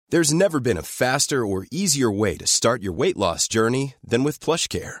There's never been a faster or easier way to start your weight loss journey than with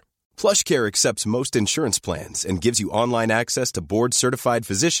PlushCare. PlushCare accepts most insurance plans and gives you online access to board-certified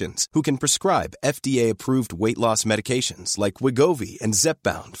physicians who can prescribe FDA-approved weight loss medications like Wegovy and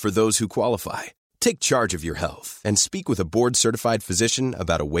Zepbound for those who qualify. Take charge of your health and speak with a board-certified physician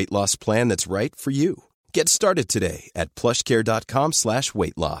about a weight loss plan that's right for you. Get started today at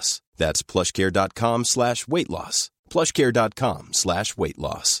plushcare.com/weight loss. That's plushcare.com/weight loss. plushcare.com/weight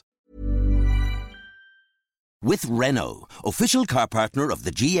loss. With Renault, official car partner of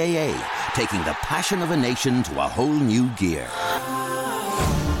the GAA, taking the passion of a nation to a whole new gear.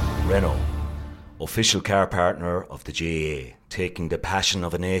 Renault, official car partner of the GAA, taking the passion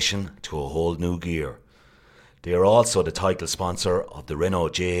of a nation to a whole new gear. They are also the title sponsor of the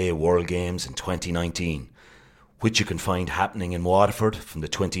Renault GAA World Games in 2019, which you can find happening in Waterford from the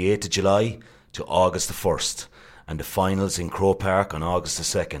 28th of July to August the 1st, and the finals in Croke Park on August the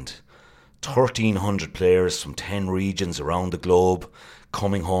 2nd. 1,300 players from 10 regions around the globe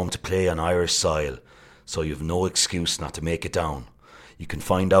coming home to play on Irish soil, so you've no excuse not to make it down. You can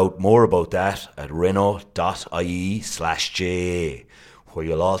find out more about that at renault.ie/GAA, where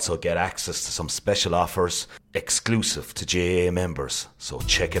you'll also get access to some special offers exclusive to GAA members, so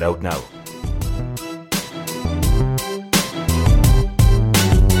check it out now.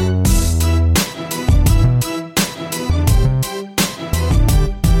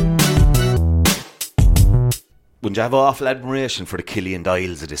 Wouldn't you have awful admiration for the Killian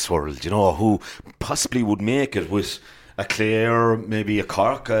Dials of this world, you know, who possibly would make it with a Clare, maybe a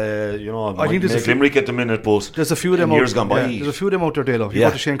Cork, I think there's Limerick at the minute, but there's a few of them years gone by. There's a few of them out there, Dalo. You go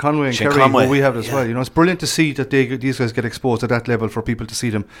to Shane Conway and Kerry, who we have as well. You know, it's brilliant to see that these guys get exposed at that level for people to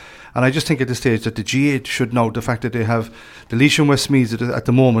see them. And I just think at this stage that the GA should know the fact that they have the Laois and Westmeath at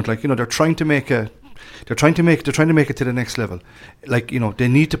the moment, like, you know, they're trying to make it to the next level. Like, you know, they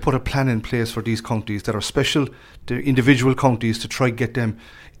need to put a plan in place for these counties that are special, the individual counties, to try get them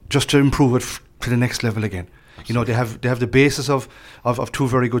just to improve it to the next level again. You know, they have the basis of two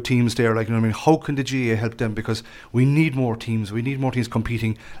very good teams there. Like, you know what I mean? How can the GA help them? Because we need more teams. We need more teams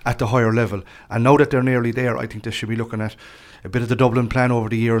competing at the higher level. And now that they're nearly there, I think they should be looking at a bit of the Dublin plan over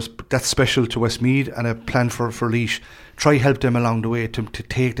the years. That's special to Westmeath, and a plan for Laois. Try help them along the way to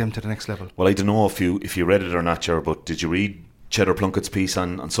take them to the next level. Well, I don't know if you read it or not, sure, but did you read Cheddar Plunkett's piece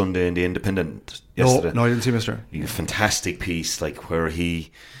on Sunday in The Independent yesterday? No, I didn't see, mister. A fantastic piece, like, where he...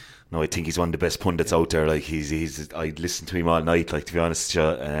 No, I think he's one of the best pundits out there. Like, he's I listened to him all night, like, to be honest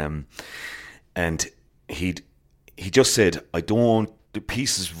with you. And he just said, the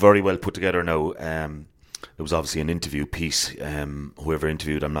piece is very well put together now. It was obviously an interview piece. Whoever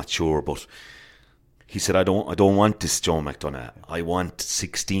interviewed, I'm not sure, but he said, I don't want this Joe McDonagh. I want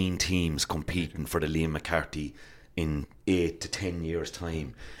 16 teams competing for the Liam McCarthy in 8 to 10 years'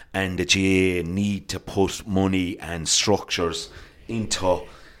 time. And the GAA need to put money and structures into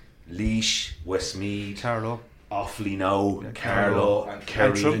Laois, Westmeath, Carlow, Offaly now, Carlow,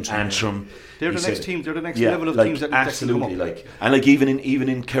 Kerry, Antrim. They're the next team. They're the next level of teams that absolutely come up. Like, and like even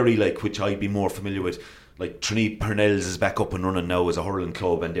in Kerry, like, which I'd be more familiar with, like Trinity Purnells is back up and running now as a hurling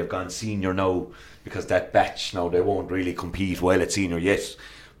club, and they've gone senior now because that batch now they won't really compete well at senior yet.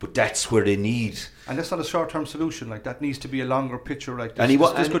 But that's where they need. And that's not a short-term solution. Like, that needs to be a longer picture. Like,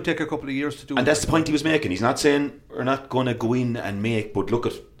 this could take a couple of years to do. And that's the point he was making. He's not saying we're not going to go in and make, but look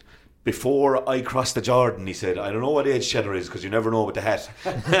at. Before I crossed the Jordan, he said, I don't know what age Cheddar is, because you never know with the hat.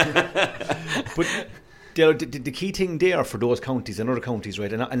 But the key thing there for those counties and other counties,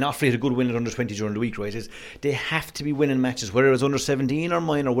 right, and Offaly had a good win at under 20 during the week, right, is they have to be winning matches, whether it's under 17 or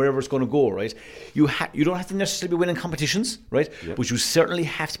minor, or wherever it's going to go, right. You don't have to necessarily be winning competitions, right, but you certainly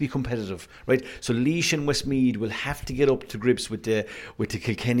have to be competitive, right. So Laois and Westmeath will have to get up to grips with the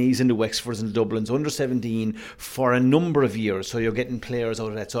Kilkennys and the Wexfords and the Dublins under 17 for a number of years. So you're getting players out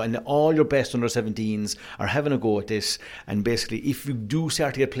of that. So, and all your best under 17s are having a go at this. And basically, if you do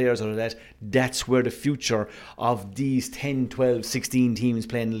start to get players out of that, that's where the future of these 10, 12, 16 teams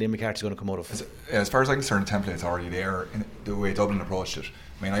playing Liam McCarthy is going to come out of. As far as I'm concerned, the template's already there in the way Dublin approached it.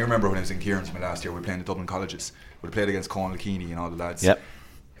 I mean, I remember when I was in Kieran's last year, we played in the Dublin colleges. We played against Conal Keeney and all the lads. Yep.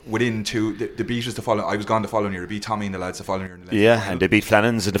 Within the beat us the following. I was gone the following year. They beat Tommy and the lads the following year. Yeah, and they beat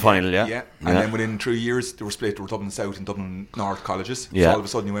Flannan's in the final. Yeah. And then within 3 years, they were split. There were Dublin South and Dublin North colleges. Yeah. So all of a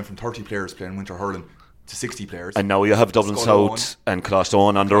sudden, you went from 30 players playing winter hurling to 60 players. And now you have Dublin South and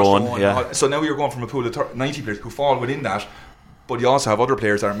Clough-Stone on their own. Yeah. So now you're going from a pool of 90 players who fall within that, but you also have other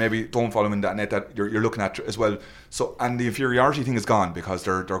players that maybe don't fall in that net that you're looking at as well. So, and the inferiority thing is gone because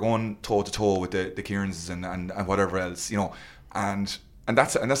they're going toe to toe with the Kieran's and whatever else, you know. And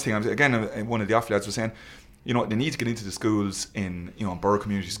that's the thing. Again, one of the Offaly lads was saying, You know, they need to get into the schools in, you know, Borough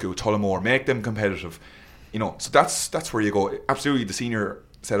Community School, Tullamore, make them competitive. You know, so that's where you go. Absolutely, the senior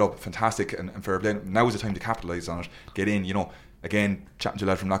setup, fantastic and fair play. Now is the time to capitalise on it. Get in, you know. Again, chatting to a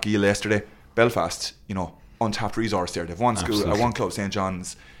lad from Lochiel yesterday, Belfast, you know, untapped resource there. They've one school, one club, St.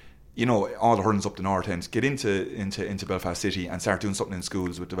 John's. You know, all the hurlings up the north end. Get into Belfast City and start doing something in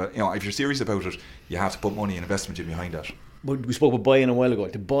schools. With you know, if you're serious about it, you have to put money and investment in behind that. We spoke about buying a while ago.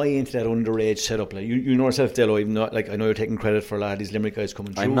 To buy into that underage setup, like you know yourself, Delo. I'm not like I know you're taking credit for a lot of these Limerick guys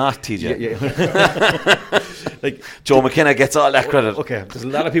coming through. I'm not, TJ. Yeah. Like Joe McKenna gets all that credit. Okay, there's a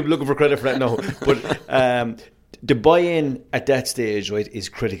lot of people looking for credit for that now, but. The buy-in at that stage, right, is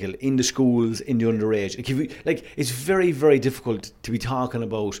critical in the schools, in the underage. It's very, very difficult to be talking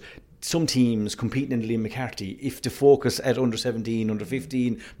about some teams competing in the Liam McCarthy if the focus at under 17, under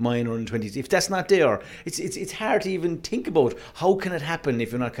 15, minor, under 20s, if that's not there, it's hard to even think about how can it happen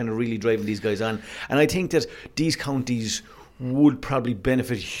if you're not kind of really driving these guys on. And I think that these counties would probably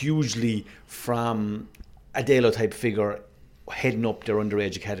benefit hugely from a Dalo type figure heading up their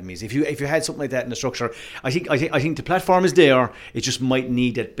underage academies. If you had something like that in the structure, I think the platform is there. It just might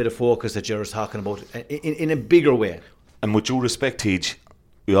need that bit of focus that you're talking about in a bigger way. And with due respect, Tej,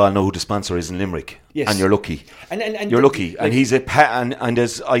 we all know who the sponsor is in Limerick. Yes. And you're lucky. And you're lucky. Like, and he's and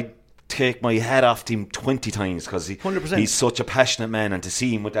as I take my hat off to him 20 times because he's such a passionate man, and to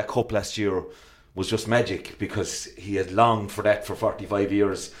see him with that cup last year was just magic, because he had longed for that for 45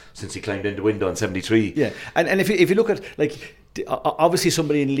 years since he climbed in the window in 73. Yeah, and if you look at, like, obviously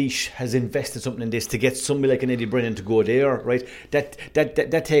somebody in Laois has invested something in this to get somebody like an Eddie Brennan to go there, right?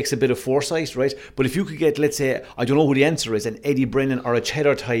 That takes a bit of foresight, right? But if you could get, let's say, I don't know who the answer is, an Eddie Brennan or a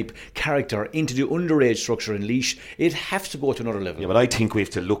Cheddar type character into the underage structure in Laois, it'd have to go to another level. Yeah, but I think we have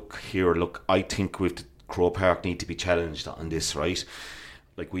to I think Croke Park need to be challenged on this, right?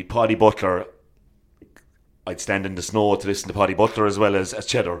 Like, we Paddy Butler, I'd stand in the snow to listen to Paddy Butler as well as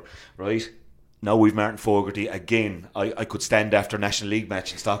Cheddar, right? Now we've Martin Fogarty again. I could stand after a National League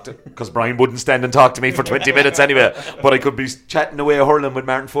match in Stockton, because Brian wouldn't stand and talk to me for 20 minutes anyway, but I could be chatting away hurling with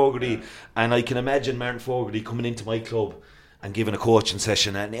Martin Fogarty, and I can imagine Martin Fogarty coming into my club and giving a coaching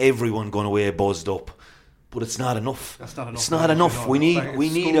session and everyone going away buzzed up. But it's not enough. That's not enough. It's not enough. We need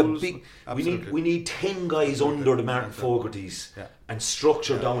schools, a big. We need 10 guys under the Martin Fogartys, and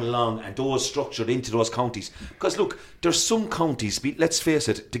structured down along, and those structured into those counties. Because look, there's some counties. Let's face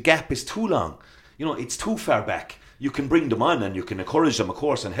it, the gap is too long. You know, it's too far back. You can bring them on and you can encourage them, of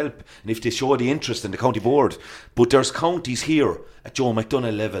course, and help, and if they show the interest in the county board. But there's counties here at Joe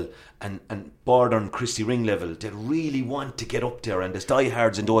McDonagh level and Border and Christy Ring level that really want to get up there, and there's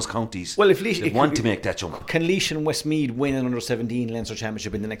diehards in those counties. Well, if Laois, they want to make that jump. Can Laois and Westmeath win an under-17 Leinster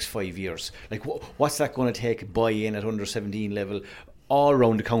Championship in the next 5 years? Like, what's that going to take buy-in at under-17 level all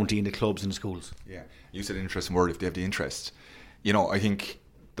around the county, in the clubs and the schools? Yeah, you said an interesting word, if they have the interest. You know, I think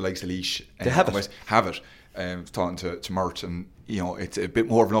the likes of Laois they have it. Talking to Mert, and you know, it's a bit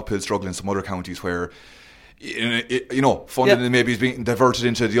more of an uphill struggle in some other counties where, you know, funding maybe is being diverted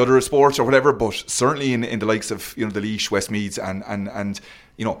into the other sports or whatever. But certainly in the likes of, you know, the Laois, Westmeaths, and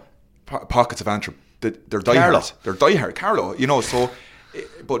you know, pockets of Antrim, they're diehard. They're diehard. Carlow, you know. So,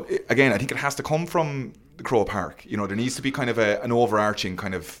 but again, I think it has to come from the Croke Park. You know, there needs to be kind of an overarching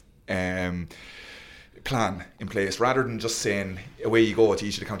kind of plan in place, rather than just saying away you go to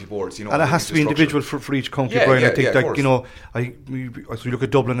each of the county boards, you know. And it has to be individual for each county, Brian. I think that, you know, as we look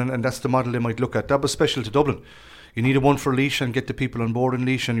at Dublin, and that's the model they might look at. That was special to Dublin. You need a one for Laois and get the people on board in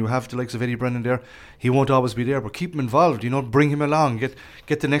Laois, and you have the likes of Eddie Brennan there. He won't always be there, but keep him involved, you know, bring him along,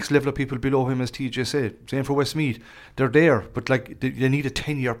 get the next level of people below him, as TJ said. Same for Westmeath. They're there, but like they need a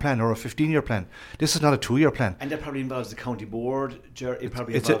 10-year plan or a 15-year plan. This is not a 2-year plan. And that probably involves the county board, it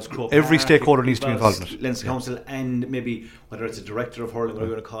probably involves Croke every Park, stakeholder needs to be involved in it. Leinster Council, and maybe whether it's a director of hurling, whatever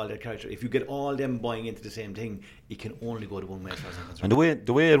you want to call that character. If you get all them buying into the same thing, it can only go to one way as far as I'm concerned. And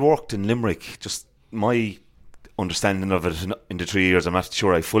the way it worked in Limerick, just my understanding of it in the 3 years, I'm not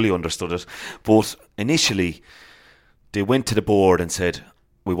sure I fully understood it, but initially they went to the board and said,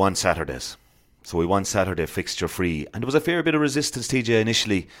 we want Saturdays, so we want Saturday fixture free, and there was a fair bit of resistance, TJ,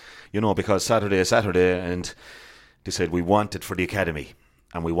 initially, you know, because Saturday is Saturday, and they said we want it for the academy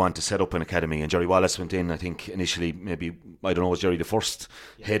and we want to set up an academy. And Jerry Wallace went in, I think initially, maybe, I don't know, was Jerry the first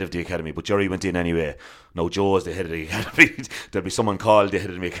head of the academy, but Jerry went in anyway. No, Joe is the head of the academy. There'll be someone called the head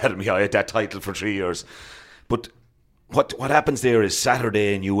of the academy. I had that title for 3 years. But what happens there is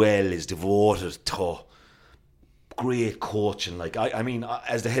Saturday in UL is devoted to great coaching. Like, I mean,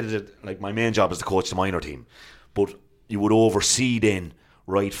 as the head of the, like, my main job is to coach the minor team, but you would oversee then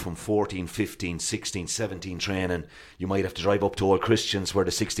right from 14, 15, 16, 17 training. You might have to drive up to Old Christians where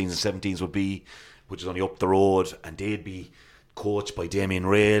the 16s and 17s would be, which is only up the road, and they'd be coached by Damien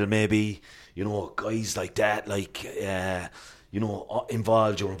Rail, maybe, you know, guys like that, like, you know,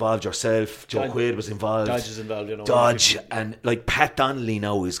 involved. You're involved yourself. Joe Quaid was involved. Dodge is involved, you know. Dodge, and like Pat Donnelly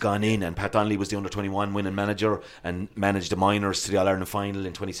now has gone in, and Pat Donnelly was the under-21 winning manager and managed the minors to the All-Ireland final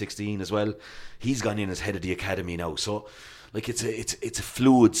in 2016 as well. He's gone in as head of the academy now. So, like, it's a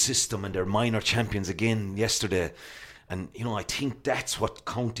fluid system, and they're minor champions again yesterday. And, you know, I think that's what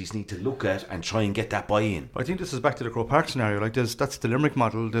counties need to look at and try and get that buy-in. I think this is back to the Croke Park scenario. Like, that's the Limerick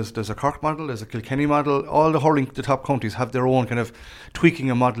model, there's a Cork model, there's a Kilkenny model. All the hurling, the top counties have their own kind of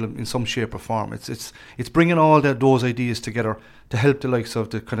tweaking a model in some shape or form. It's bringing all those ideas together to help the likes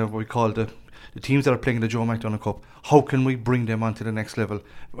of the kind of what we call the teams that are playing the Joe McDonagh Cup. How can we bring them onto the next level?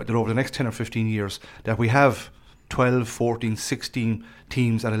 That over the next 10 or 15 years, that we have 12, 14, 16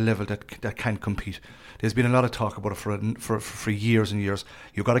 teams at a level that can compete. There's been a lot of talk about it for years and years.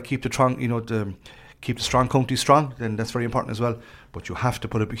 You've got to keep keep the strong counties strong, then that's very important as well. But you have to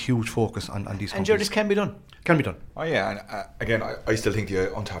put a huge focus on these counties. And this can be done. Can be done. Oh yeah, and again, I still think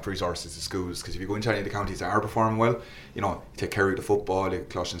the untapped resources is schools, because if you go into any of the counties that are performing well, you know, you take Kerry the football, you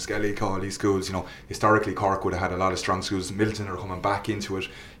Closh and Skellig, all these schools, you know, historically Cork would have had a lot of strong schools. Milton are coming back into it,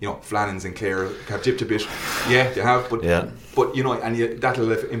 you know, Flannans and Clare have dipped a bit. Yeah, they have, but you know, and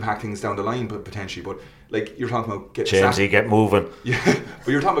that'll impact things down the line, but potentially. But like you're talking about getting Jamesy, get moving. Yeah, but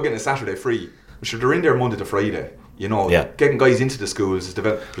you're talking about getting a Saturday free. Sure, they're in there Monday to Friday. You know, getting guys into the schools is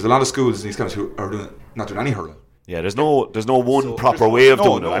there's a lot of schools in these counties who are not doing any hurling. Yeah, there's no one proper way of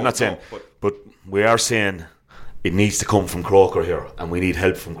doing it. I'm not saying, but we are saying it needs to come from Croker here, and we need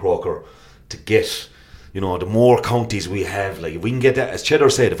help from Croker to get, you know, the more counties we have. Like, if we can get that, as Cheddar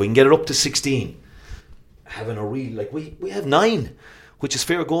said, if we can get it up to 16, having a real, like, we have 9, which is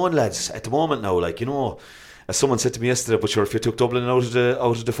fair going, lads, at the moment now. Like, you know, as someone said to me yesterday, but sure, if you took Dublin out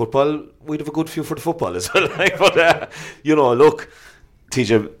of the football, we'd have a good few for the football as well. Like, but you know, look,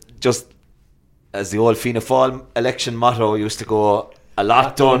 TJ, just as the old Fianna Fáil election motto used to go, a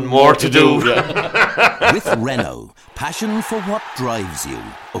lot done, more to do. With Renault, passion for what drives you.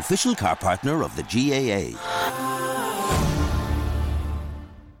 Official car partner of the GAA.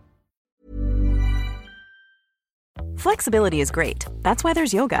 Flexibility is great. That's why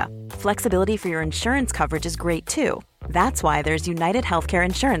there's yoga. Flexibility for your insurance coverage is great too. That's why there's United Healthcare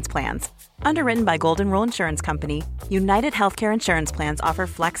Insurance Plans. Underwritten by Golden Rule Insurance Company, United Healthcare Insurance Plans offer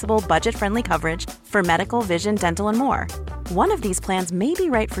flexible, budget-friendly coverage for medical, vision, dental, and more. One of these plans may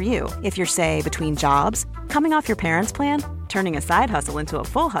be right for you if you're, say, between jobs, coming off your parents' plan, turning a side hustle into a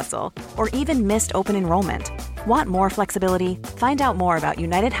full hustle, or even missed open enrollment. Want more flexibility? Find out more about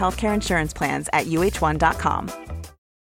United Healthcare Insurance Plans at uh1.com.